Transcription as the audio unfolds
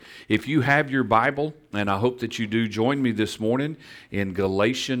If you have your Bible, and I hope that you do, join me this morning in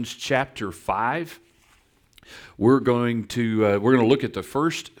Galatians chapter 5. We're going to look at the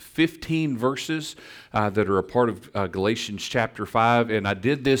first 15 verses that are a part of Galatians chapter 5, and I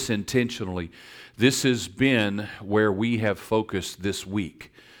did this intentionally. This has been where we have focused this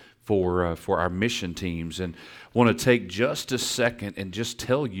week for our mission teams, and want to take just a second and just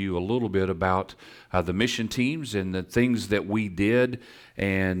tell you a little bit about the mission teams and the things that we did,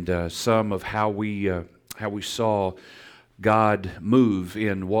 and some of how we saw God move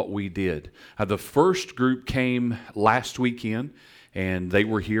in what we did. The first group came last weekend, and they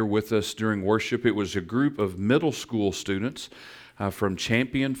were here with us during worship. It was a group of middle school students from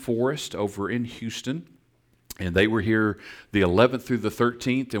Champion Forest over in Houston, and they were here the 11th through the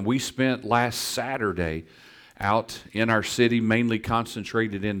 13th, and we spent last Saturday out in our city, mainly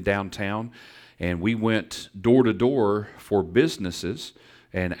concentrated in downtown, and we went door to door for businesses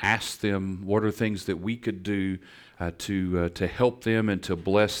and asked them what are things that we could do to help them and to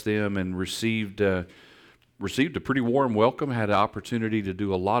bless them, and received a pretty warm welcome. Had an opportunity to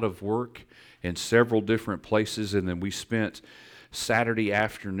do a lot of work in several different places, and then we spent Saturday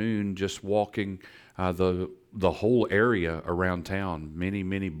afternoon just walking the whole area around town,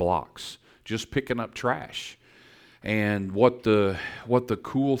 many blocks, just picking up trash. And what the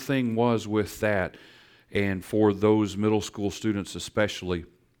cool thing was with that, and for those middle school students especially,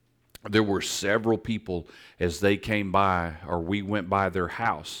 there were several people as they came by or we went by their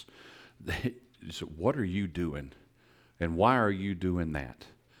house. They said, "What are you doing? And why are you doing that?"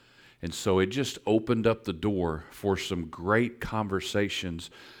 And so it just opened up the door for some great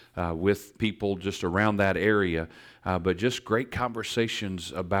conversations with people just around that area, but just great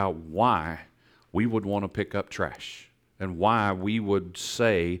conversations about why we would want to pick up trash and why we would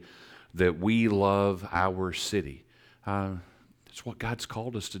say that we love our city. It's what God's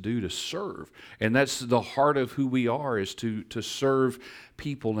called us to do, to serve. And that's the heart of who we are, is to serve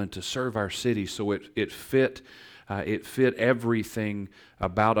people and to serve our city. So it fit everything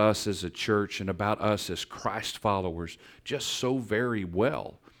about us as a church and about us as Christ followers just so very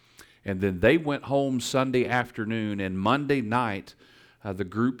well. And then they went home Sunday afternoon, and Monday night, the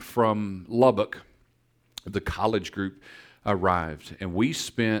group from Lubbock, the college group, arrived. And we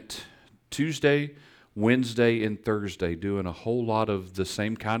spent Tuesday, Wednesday, and Thursday doing a whole lot of the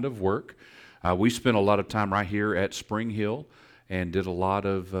same kind of work. We spent a lot of time right here at Spring Hill and did a lot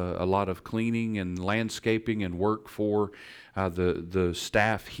of cleaning and landscaping and work for the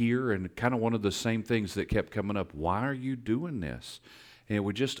staff here. And kind of one of the same things that kept coming up: why are you doing this? And it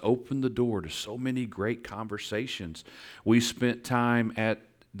would just open the door to so many great conversations. We spent time at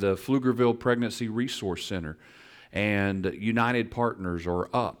the Pflugerville Pregnancy Resource Center, and United Partners, or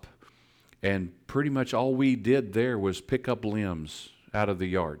UP. And pretty much all we did there was pick up limbs out of the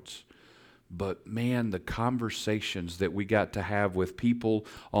yards. But man, the conversations that we got to have with people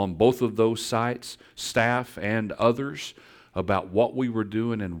on both of those sites, staff and others, about what we were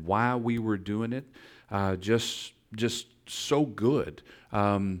doing and why we were doing it, just so good.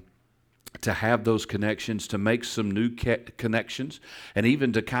 To have those connections, to make some new connections, and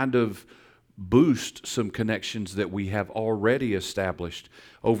even to kind of boost some connections that we have already established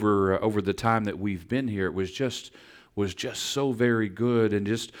over the time that we've been here. It was just so very good. And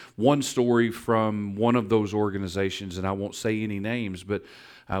just one story from one of those organizations, and I won't say any names, but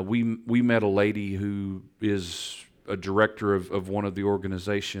we met a lady who is a director of one of the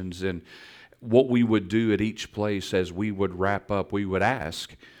organizations, and what we would do at each place as we would wrap up, we would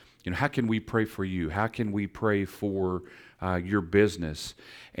ask, how can we pray for you? How can we pray for your business?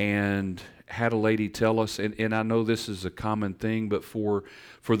 And had a lady tell us, and I know this is a common thing, but for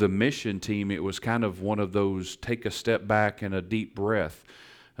the mission team, it was kind of one of those take a step back and a deep breath,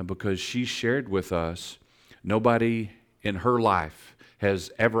 because she shared with us, nobody in her life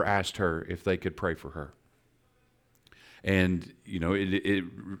has ever asked her if they could pray for her. And, it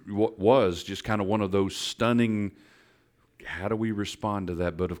was just kind of one of those stunning, how do we respond to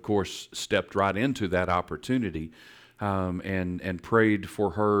that? But of course, stepped right into that opportunity and prayed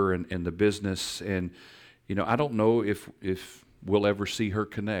for her and the business. And, I don't know if we'll ever see her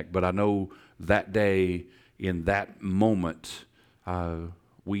connect, but I know that day, in that moment,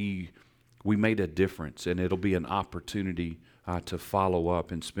 we made a difference, and it'll be an opportunity to follow up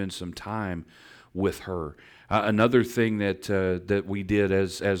and spend some time with her. Another thing that we did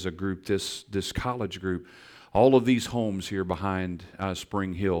as a group, this college group, all of these homes here behind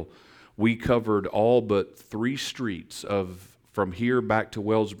Spring Hill, we covered all but 3 streets from here back to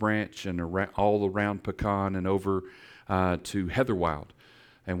Wells Branch and all around Pecan and over to Heatherwild.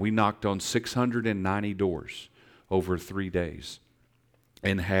 And we knocked on 690 doors over 3 days.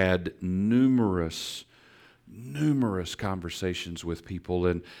 and had numerous conversations with people.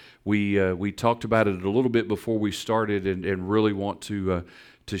 And we talked about it a little bit before we started, and really want to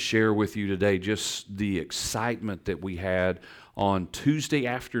share with you today just the excitement that we had on Tuesday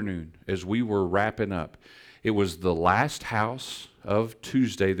afternoon as we were wrapping up. It was the last house of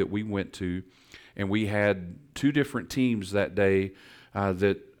Tuesday that we went to, and we had two different teams that day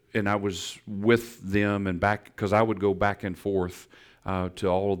and I was with them and back, because I would go back and forth to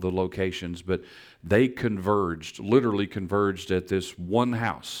all of the locations, but they literally converged at this one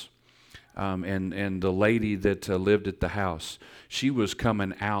house. And the lady that lived at the house, she was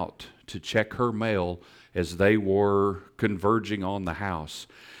coming out to check her mail as they were converging on the house.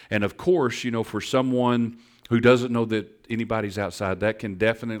 And of course, for someone who doesn't know that anybody's outside, that can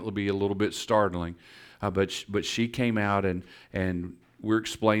definitely be a little bit startling. But she came out, and we're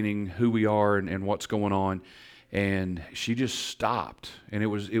explaining who we are and what's going on. And she just stopped, and it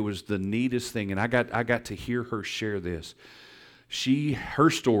was the neatest thing. And I got to hear her share this. Her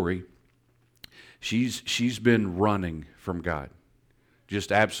story. She's been running from God,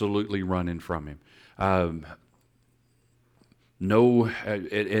 just absolutely running from Him. And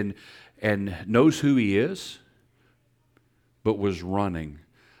knows who He is, but was running.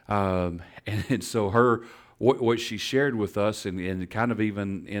 And so what she shared with us, and kind of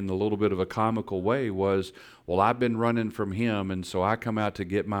even in a little bit of a comical way, was, well, I've been running from Him, and so I come out to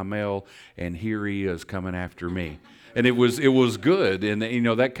get my mail, and here He is coming after me. And it was good, and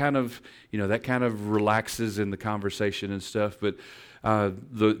that kind of relaxes in the conversation and stuff. But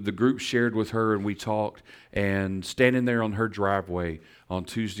the group shared with her, and we talked. And standing there on her driveway on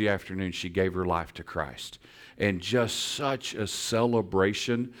Tuesday afternoon, she gave her life to Christ, and just such a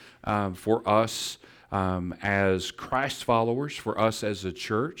celebration for us as Christ followers, for us as a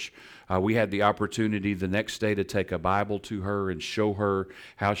church. We had the opportunity the next day to take a Bible to her and show her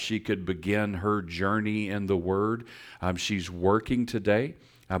how she could begin her journey in the Word. She's working today,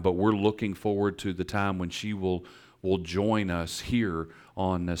 but we're looking forward to the time when she will join us here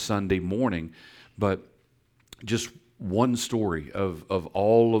on a Sunday morning. But just one story of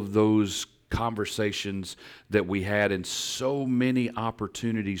all of those conversations that we had, and so many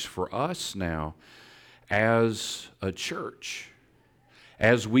opportunities for us now as a church.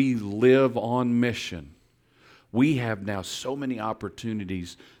 As we live on mission, we have now so many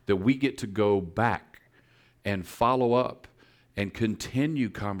opportunities that we get to go back and follow up and continue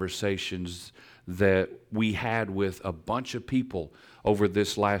conversations that we had with a bunch of people over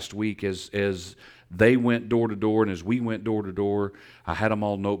this last week as they went door to door, and as we went door to door. I had them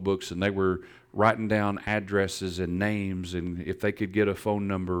all notebooks, and they were writing down addresses and names, and if they could get a phone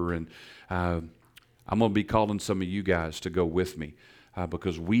number. And I'm going to be calling some of you guys to go with me.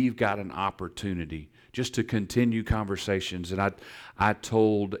 Because we've got an opportunity just to continue conversations. And I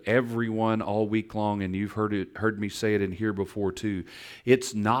told everyone all week long, and you've heard me say it in here before too,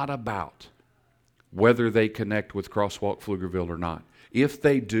 it's not about whether they connect with Crosswalk Pflugerville or not. If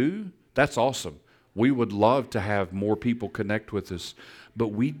they do, that's awesome. We would love to have more people connect with us, but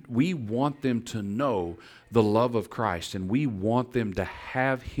we want them to know the love of Christ, and we want them to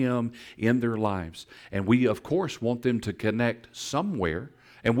have Him in their lives. And we, of course, want them to connect somewhere,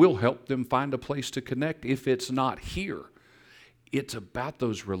 and we'll help them find a place to connect if it's not here. It's about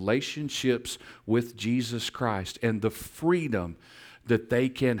those relationships with Jesus Christ and the freedom that they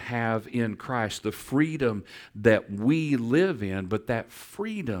can have in Christ, the freedom that we live in. But that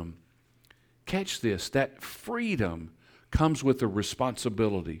freedom, catch this, that freedom comes with a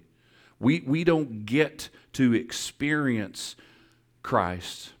responsibility. We don't get to experience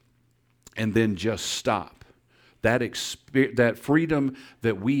Christ and then just stop. That freedom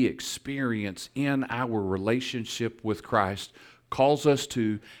that we experience in our relationship with Christ calls us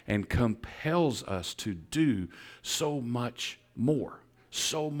to and compels us to do so much more.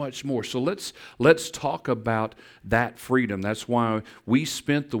 So much more. So let's talk about that freedom. That's why we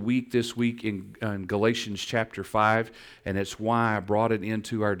spent the week this week in Galatians chapter 5, and it's why I brought it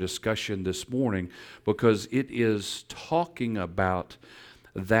into our discussion this morning, because it is talking about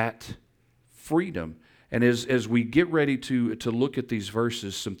that freedom. And as we get ready to look at these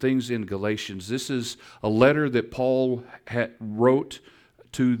verses, some things in Galatians, this is a letter that Paul wrote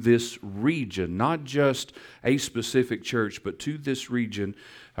to this region, not just a specific church, but to this region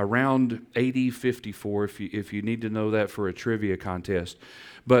around AD 54, if you need to know that for a trivia contest.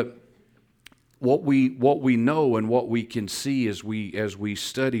 But what we know and what we can see as we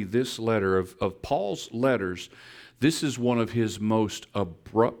study this letter of Paul's letters, this is one of his most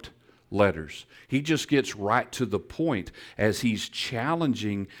abrupt letters. He just gets right to the point as he's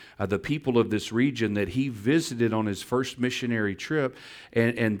challenging the people of this region that he visited on his first missionary trip,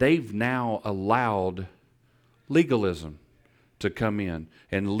 and they've now allowed legalism to come in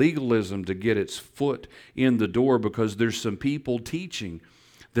and legalism to get its foot in the door, because there's some people teaching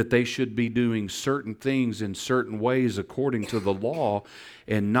that they should be doing certain things in certain ways according to the law,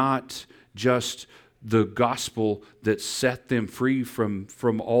 and not just the gospel that set them free from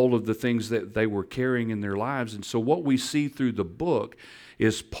all of the things that they were carrying in their lives. And so what we see through the book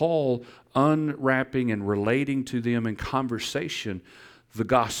is Paul unwrapping and relating to them in conversation the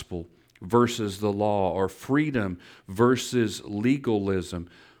gospel versus the law, or freedom versus legalism.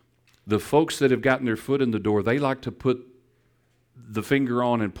 The folks that have gotten their foot in the door, they like to put the finger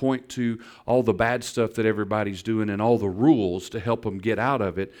on and point to all the bad stuff that everybody's doing and all the rules to help them get out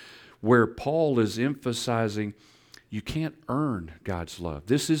of it, where Paul is emphasizing you can't earn God's love.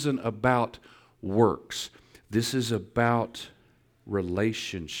 This isn't about works. This is about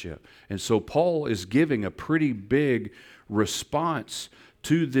relationship. And so Paul is giving a pretty big response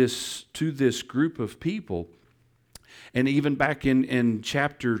to this group of people. And even back in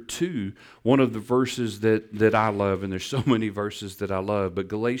chapter 2, one of the verses that I love, and there's so many verses that I love, but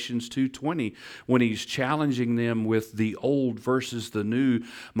Galatians 2:20, when he's challenging them with the old versus the new,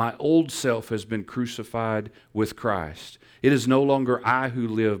 my old self has been crucified with Christ. It is no longer I who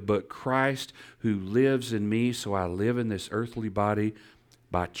live, but Christ who lives in me. So I live in this earthly body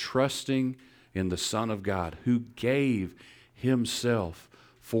by trusting in the Son of God who gave himself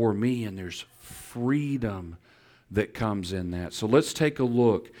for me. And there's freedom that comes in that. So let's take a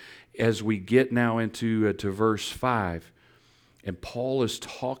look as we get now into to verse 5. And Paul is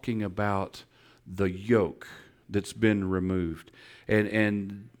talking about the yoke that's been removed,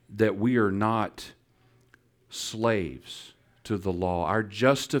 and that we are not slaves to the law. Our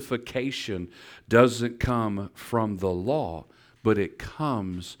justification doesn't come from the law, but it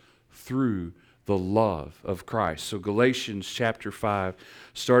comes through the love of Christ. So Galatians chapter 5,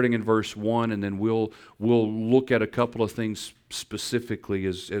 starting in verse 1, and then we'll look at a couple of things specifically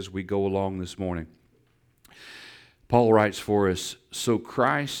as we go along this morning. Paul writes for us, so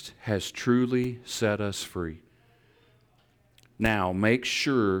Christ has truly set us free. Now make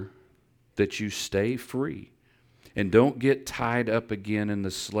sure that you stay free and don't get tied up again in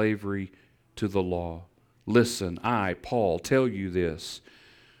the slavery to the law. Listen, I, Paul, tell you this.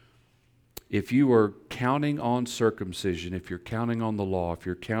 If you are counting on circumcision, if you're counting on the law, if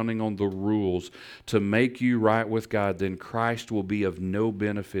you're counting on the rules to make you right with God, then Christ will be of no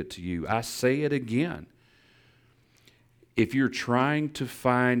benefit to you. I say it again. If you're trying to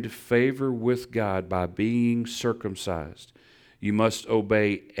find favor with God by being circumcised, you must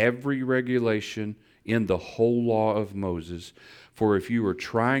obey every regulation in the whole law of Moses. For if you are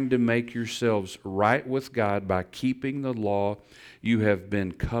trying to make yourselves right with God by keeping the law, you have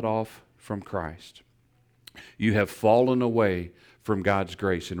been cut off from Christ. You have fallen away from God's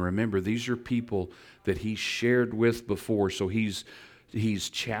grace. And remember, these are people that he shared with before, so he's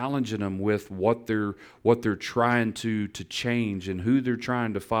challenging them with what they're trying to change and who they're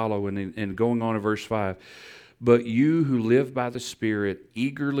trying to follow. And going on in verse 5, but you who live by the Spirit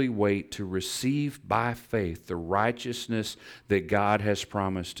eagerly wait to receive by faith the righteousness that God has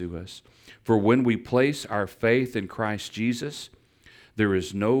promised to us. For when we place our faith in Christ Jesus, there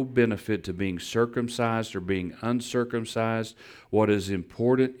is no benefit to being circumcised or being uncircumcised. What is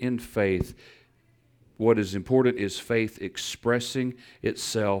important is faith expressing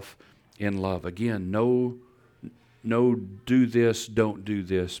itself in love. Again, no do this, don't do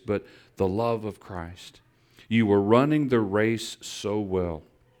this, but the love of Christ. You were running the race so well.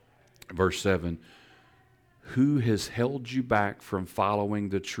 Verse 7, who has held you back from following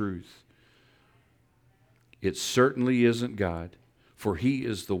the truth? It certainly isn't God, for he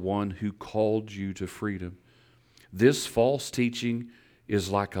is the one who called you to freedom. This false teaching is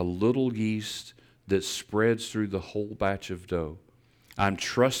like a little yeast that spreads through the whole batch of dough. I'm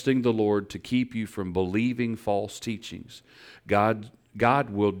trusting the Lord to keep you from believing false teachings. God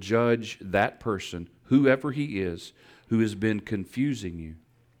will judge that person, whoever he is, who has been confusing you.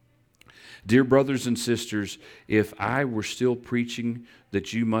 Dear brothers and sisters, if I were still preaching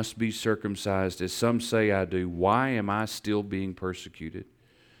that you must be circumcised, as some say I do, why am I still being persecuted?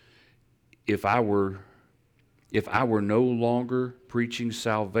 If I were no longer preaching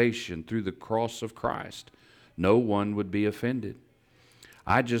salvation through the cross of Christ, no one would be offended.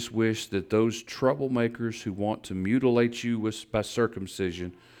 I just wish that those troublemakers who want to mutilate you by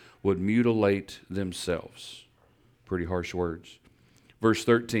circumcision would mutilate themselves. Pretty harsh words. Verse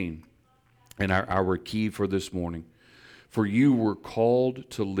 13, and our key for this morning. For you were called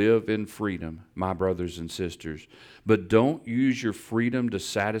to live in freedom, my brothers and sisters. But don't use your freedom to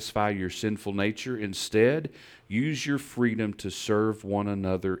satisfy your sinful nature. Instead, use your freedom to serve one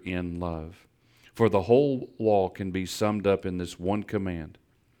another in love. For the whole law can be summed up in this one command: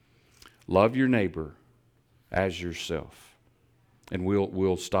 love your neighbor as yourself. And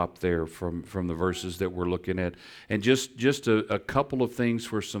we'll stop there from the verses that we're looking at. And just a couple of things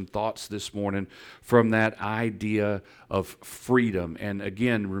for some thoughts this morning from that idea of freedom. And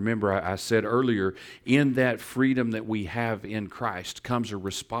again, remember I said earlier, in that freedom that we have in Christ comes a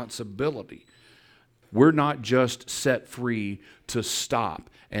responsibility. We're not just set free to stop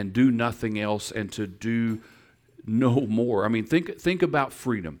and do nothing else and to do no more. I mean, think about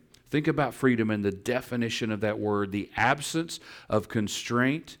freedom. Think about freedom and the definition of that word: the absence of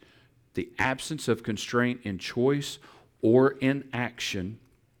constraint in choice or in action.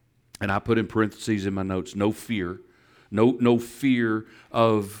 And I put in parentheses in my notes, no fear. No fear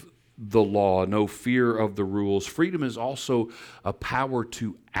of the law, no fear of the rules. Freedom is also a power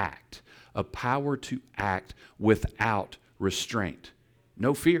to act without restraint.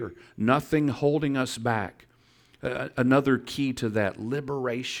 No fear, nothing holding us back. Another key to that: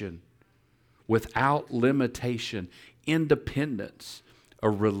 liberation without limitation, independence, a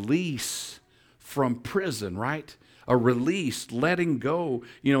release from prison, right? A release, letting go.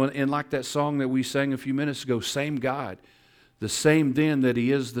 You know, and like that song that we sang a few minutes ago, same God, the same then that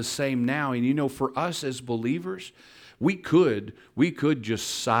He is the same now. And you know, for us as believers, we could just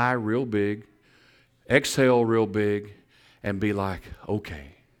sigh real big, exhale real big, and be like,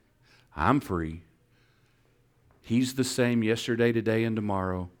 okay, I'm free. He's the same yesterday, today, and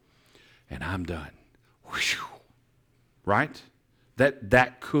tomorrow, and I'm done. Whew. Right?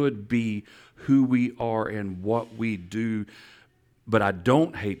 That could be who we are and what we do. But I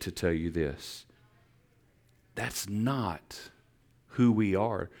don't hate to tell you this. That's not who we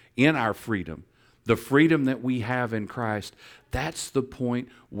are in our freedom. The freedom that we have in Christ, that's the point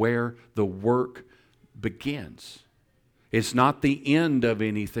where the work begins. It's not the end of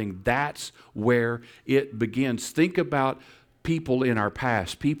anything. That's where it begins. Think about people in our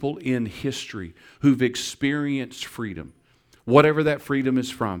past, people in history who've experienced freedom, whatever that freedom is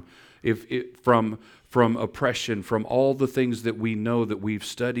from. From oppression, from all the things that we know that we've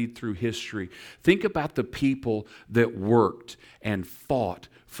studied through history. Think about the people that worked and fought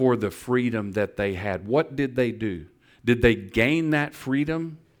for the freedom that they had. What did they do? Did they gain that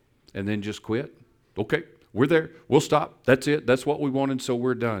freedom and then just quit? Okay, we're there. We'll stop. That's it. That's what we wanted, so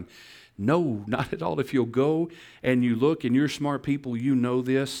we're done. No, not at all. If you'll go and you look, and you're smart people, you know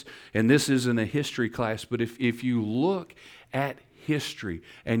this, and this isn't a history class, but if you look at history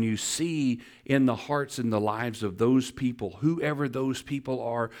and you see in the hearts and the lives of those people, whoever those people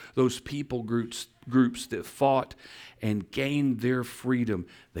are, those people groups that fought and gained their freedom,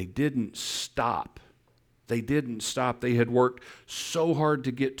 they didn't stop. They didn't stop. They had worked so hard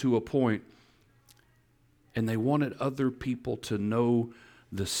to get to a point, and they wanted other people to know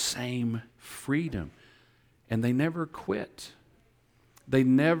the same freedom. And they never quit. They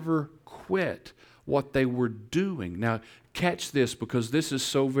never quit what they were doing. Now, catch this, because this is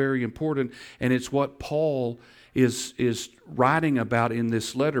so very important, and it's what Paul is writing about in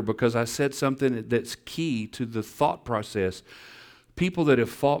this letter, because I said something that's key to the thought process. People that have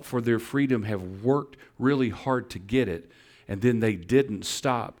fought for their freedom have worked really hard to get it, and then they didn't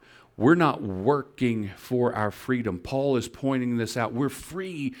stop. We're not working for our freedom. Paul is pointing this out. We're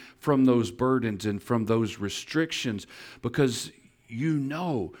free from those burdens and from those restrictions, because you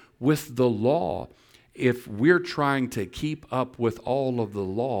know, with the law, if we're trying to keep up with all of the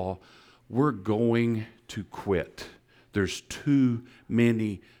law, we're going to quit. There's too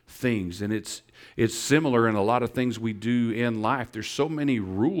many things, and it's similar in a lot of things we do in life. There's so many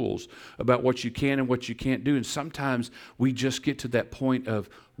rules about what you can and what you can't do, and sometimes we just get to that point of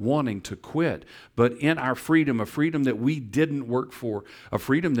wanting to quit. But in our freedom, a freedom that we didn't work for, a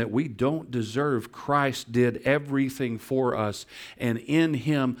freedom that we don't deserve, Christ did everything for us, and in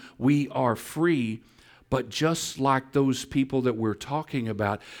Him we are free. But just like those people that we're talking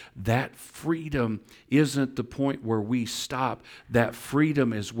about, that freedom isn't the point where we stop. That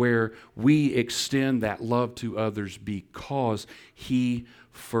freedom is where we extend that love to others, because He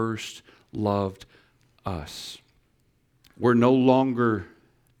first loved us. We're no longer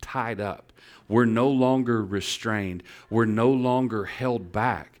tied up. We're no longer restrained. We're no longer held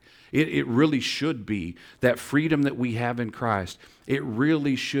back. It really should be that freedom that we have in Christ. It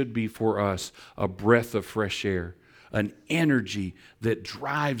really should be for us a breath of fresh air, an energy that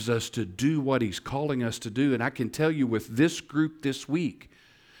drives us to do what He's calling us to do. And I can tell you, with this group this week,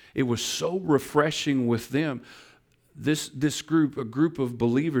 it was so refreshing with them. this group, a group of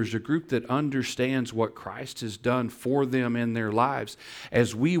believers, a group that understands what Christ has done for them in their lives.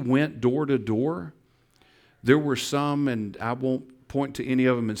 As we went door to door, there were some, and I won't point to any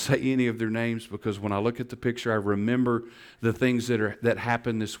of them and say any of their names, because when I look at the picture, I remember the things that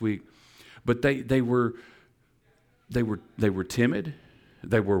happened this week. But they were timid.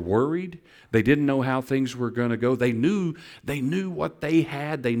 They were worried. They didn't know how things were going to go. They knew what they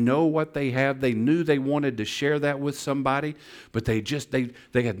had. They know what they have. They knew they wanted to share that with somebody, but they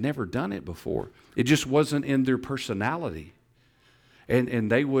had never done it before. It just wasn't in their personality.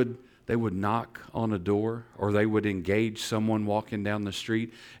 And they would knock on a door, or they would engage someone walking down the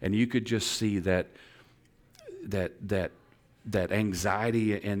street, and you could just see that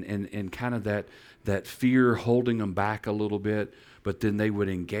anxiety and kind of that fear holding them back a little bit. But then they would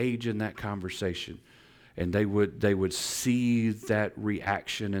engage in that conversation, and they would see that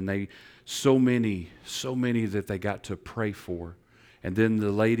reaction, and so many that they got to pray for. And then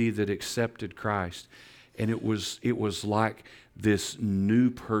the lady that accepted Christ, and it was like this new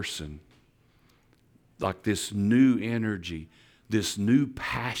person, like this new energy, this new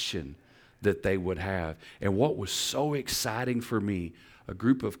passion that they would have. And what was so exciting for me, a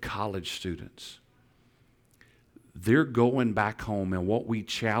group of college students, they're going back home, and what we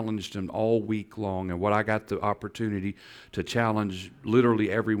challenged them all week long, and what I got the opportunity to challenge literally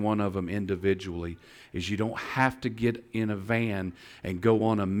every one of them individually, is you don't have to get in a van and go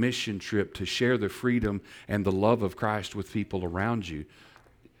on a mission trip to share the freedom and the love of Christ with people around you.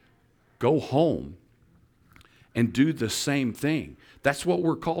 Go home and do the same thing. That's what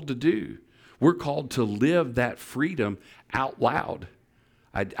we're called to do. We're called to live that freedom out loud.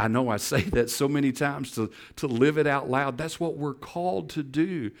 I know I say that so many times, to live it out loud. That's what we're called to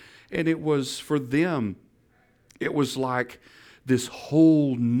do. And it was for them, it was like this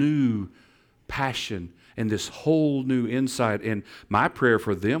whole new passion and this whole new insight. And my prayer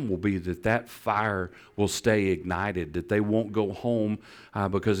for them will be that fire will stay ignited, that they won't go home,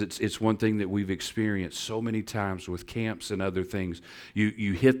 because it's one thing that we've experienced so many times with camps and other things.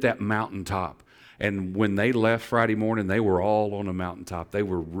 You hit that mountaintop. And when they left Friday morning, they were all on a mountaintop. They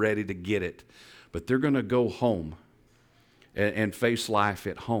were ready to get it. But they're going to go home and face life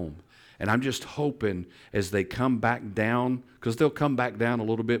at home. And I'm just hoping as they come back down, because they'll come back down a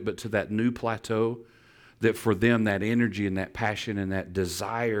little bit, but to that new plateau, that for them that energy and that passion and that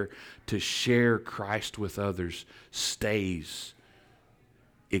desire to share Christ with others stays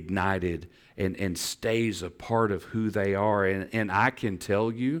ignited and stays a part of who they are. And I can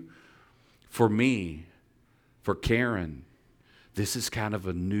tell you, for me, for Karen, this is kind of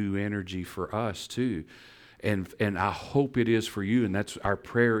a new energy for us too. And I hope it is for you, and that's our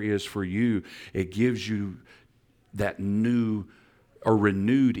prayer is for you. It gives you that new or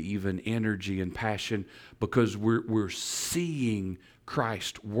renewed even energy and passion, because we're seeing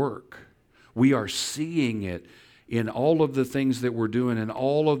Christ work. We are seeing it in all of the things that we're doing, and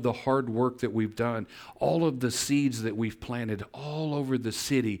all of the hard work that we've done, all of the seeds that we've planted all over the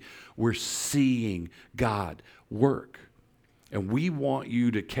city. We're seeing God work. And we want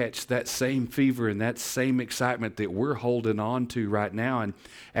you to catch that same fever and that same excitement that we're holding on to right now. And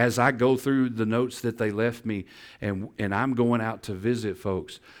as I go through the notes that they left me, and I'm going out to visit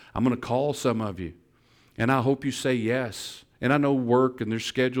folks, I'm going to call some of you. And I hope you say yes. And I know work and there's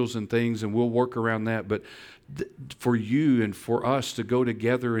schedules and things, and we'll work around that. But for you and for us to go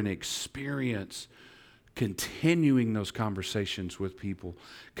together and experience continuing those conversations with people,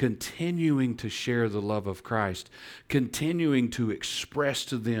 continuing to share the love of Christ, continuing to express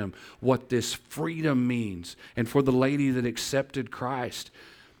to them what this freedom means. And for the lady that accepted Christ,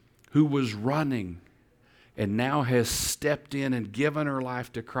 who was running and now has stepped in and given her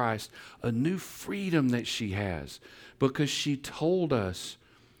life to Christ, a new freedom that she has, because she told us,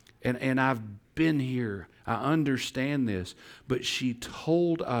 and I've been here, I understand this, but she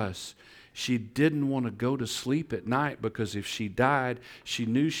told us she didn't want to go to sleep at night, because if she died, she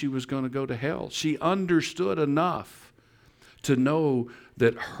knew she was going to go to hell. She understood enough to know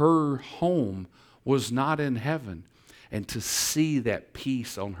that her home was not in heaven, and to see that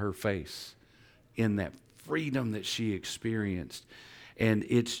peace on her face in that freedom that she experienced. And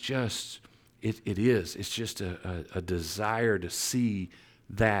it's just, it's just a desire to see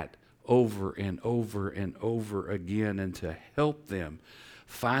that over and over and over again, and to help them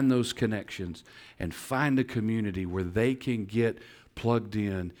find those connections and find a community where they can get plugged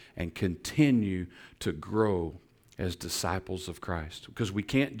in and continue to grow as disciples of Christ. Because we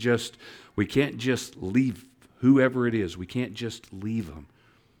can't just leave whoever it is. We can't just leave them.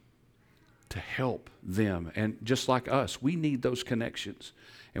 To help them. And just like us, we need those connections,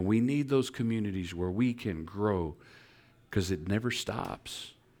 and we need those communities where we can grow because it never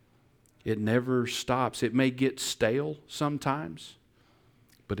stops. It never stops. It may get stale sometimes,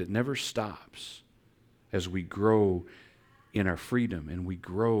 but it never stops as we grow in our freedom and we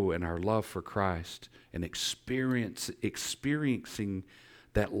grow in our love for Christ and experiencing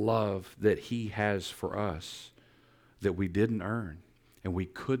that love that He has for us that we didn't earn and we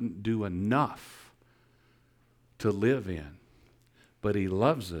couldn't do enough to live in. But He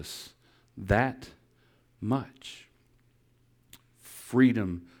loves us that much.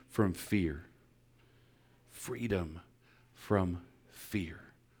 Freedom from fear. Freedom from fear.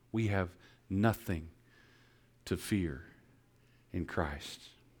 We have nothing to fear in Christ.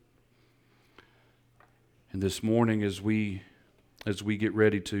 And this morning, as we get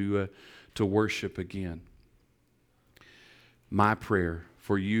ready to worship again, my prayer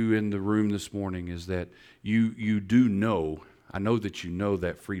for you in the room this morning is that you do know, I know that you know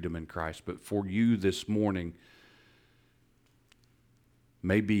that freedom in Christ, but for you this morning,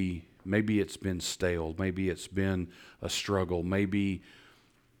 maybe it's been stale, maybe it's been a struggle, maybe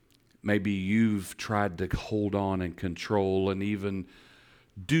you've tried to hold on and control and even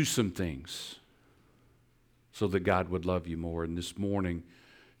do some things so that God would love you more. And this morning,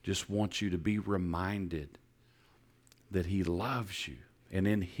 just want you to be reminded that He loves you. And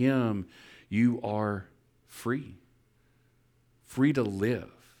in Him, you are free. Free to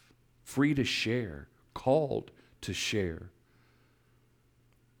live. Free to share. Called to share.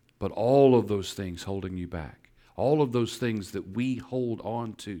 But all of those things holding you back, all of those things that we hold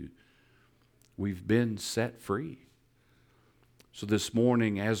on to, we've been set free. So this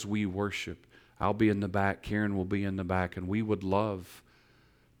morning as we worship, I'll be in the back, Karen will be in the back, and we would love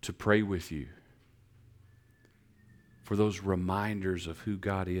to pray with you for those reminders of who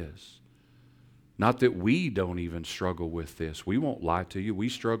God is. Not that we don't even struggle with this. We won't lie to you. We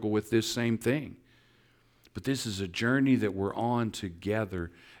struggle with this same thing. But this is a journey that we're on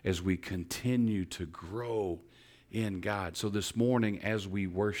together as we continue to grow in God. So this morning as we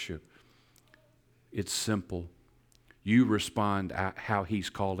worship, it's simple. You respond how He's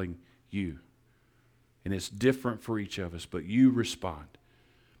calling you. And it's different for each of us, but you respond.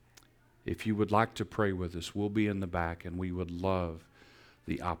 If you would like to pray with us, we'll be in the back, and we would love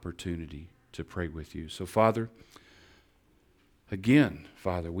the opportunity to pray with you. So, Father, again,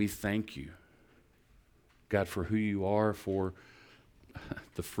 Father, we thank you, God, for who you are, for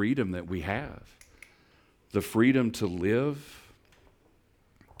the freedom that we have, the freedom to live,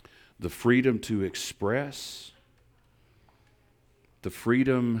 the freedom to express, the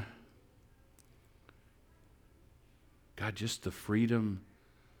freedom, God, just the freedom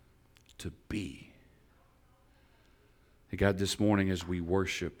to be. And God, this morning as we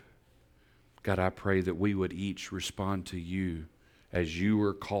worship, God, I pray that we would each respond to you as you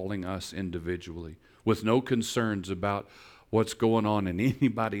are calling us individually, with no concerns about what's going on in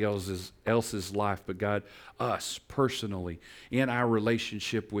anybody else's life, but God, us personally, in our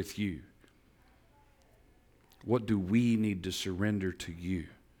relationship with you. What do we need to surrender to you?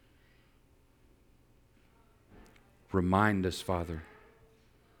 Remind us, Father,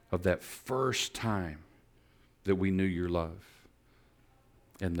 of that first time that we knew your love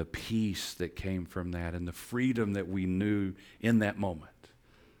and the peace that came from that and the freedom that we knew in that moment.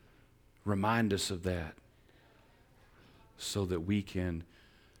 Remind us of that so that we can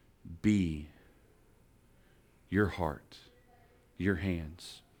be your heart, your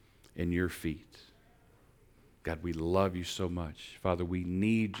hands, and your feet. God, we love you so much. Father, we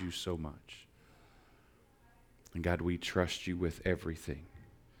need you so much. And God, we trust you with everything.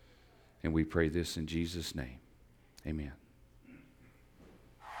 And we pray this in Jesus' name. Amen.